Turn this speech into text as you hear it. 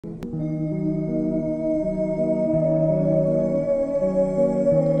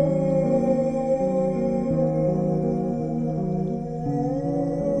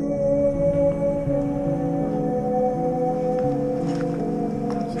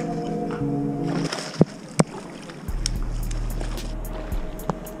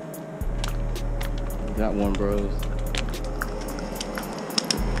got one, bros.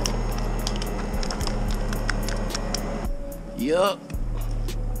 Yup.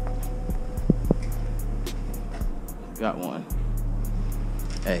 Got one.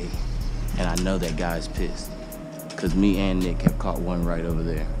 Hey, and I know that guy's pissed, cause me and Nick have caught one right over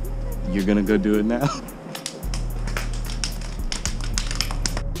there. You're gonna go do it now?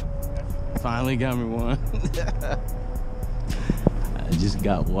 Finally got me one. I just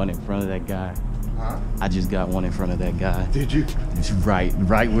got one in front of that guy. Huh? I just got one in front of that guy. Did you? Right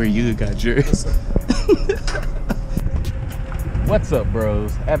where you got yours. What's up,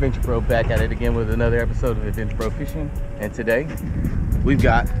 bros? Adventure Bro back at it again with another episode of Adventure Bro Fishing. And today, we've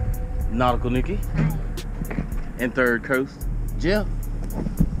got Nautical Nikki and Third Coast Jeff.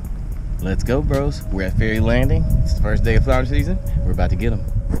 Let's go, bros. We're at Ferry Landing. It's the first day of flounder season. We're about to get them.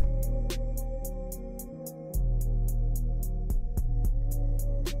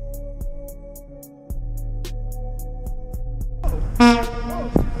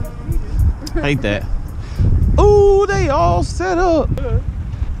 Hate that. Ooh, they all set up.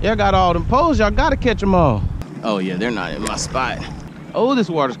 Y'all got all them poles. Y'all gotta catch them all. Oh yeah, they're not in my spot. Oh, this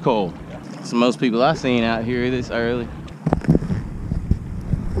water's cold. So most people I've seen out here this early.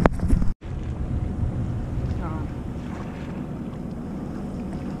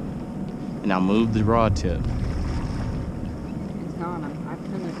 Now move the rod tip. It's gone. I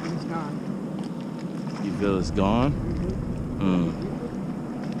finished and it's gone. You feel it's gone? Mm-hmm.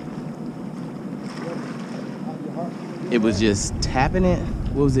 It was just tapping it?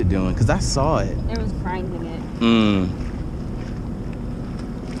 What was it doing? Because I saw it. It was grinding it.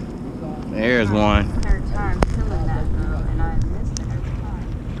 There's one. Third time filling that though, and I missed it every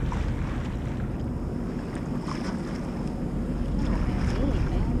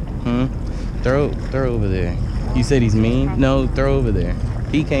time. Throw over there. You said he's mean? No, throw over there.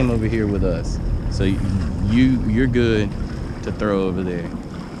 He came over here with us. So you're good to throw over there.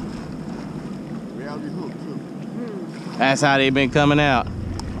 That's how they've been coming out.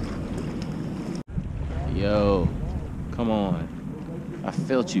 Yo, come on. I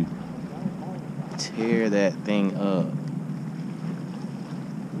felt you tear that thing up.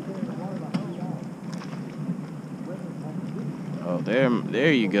 Oh,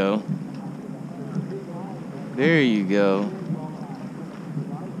 there you go. There you go.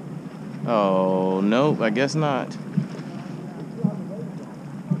 Oh, nope, I guess not.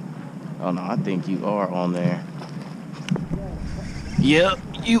 Oh no, I think you are on there. Yep,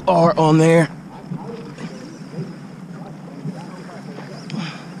 you are on there.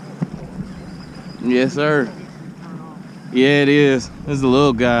 Yes, sir. Yeah, it is. This is a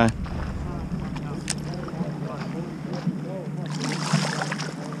little guy.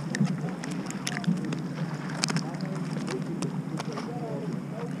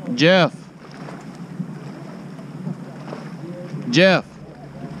 Jeff.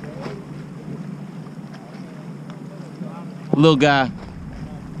 Little guy.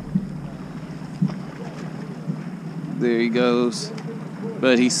 There he goes.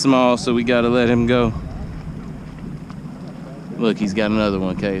 But he's small, so we gotta let him go. Look, he's got another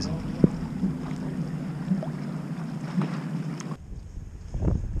one, Case.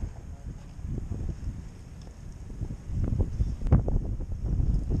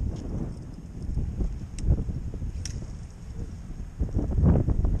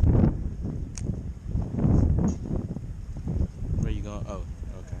 Where you going? Oh,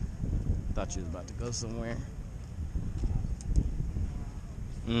 okay. Thought you was about to go somewhere.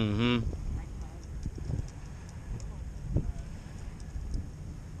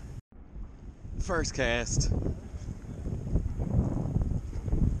 First cast.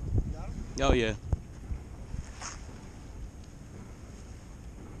 Oh yeah.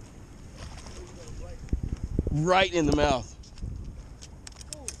 Right in the mouth.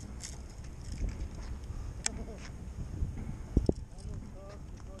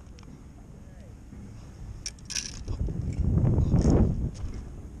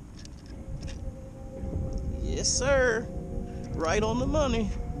 Yes, sir. Right on the money.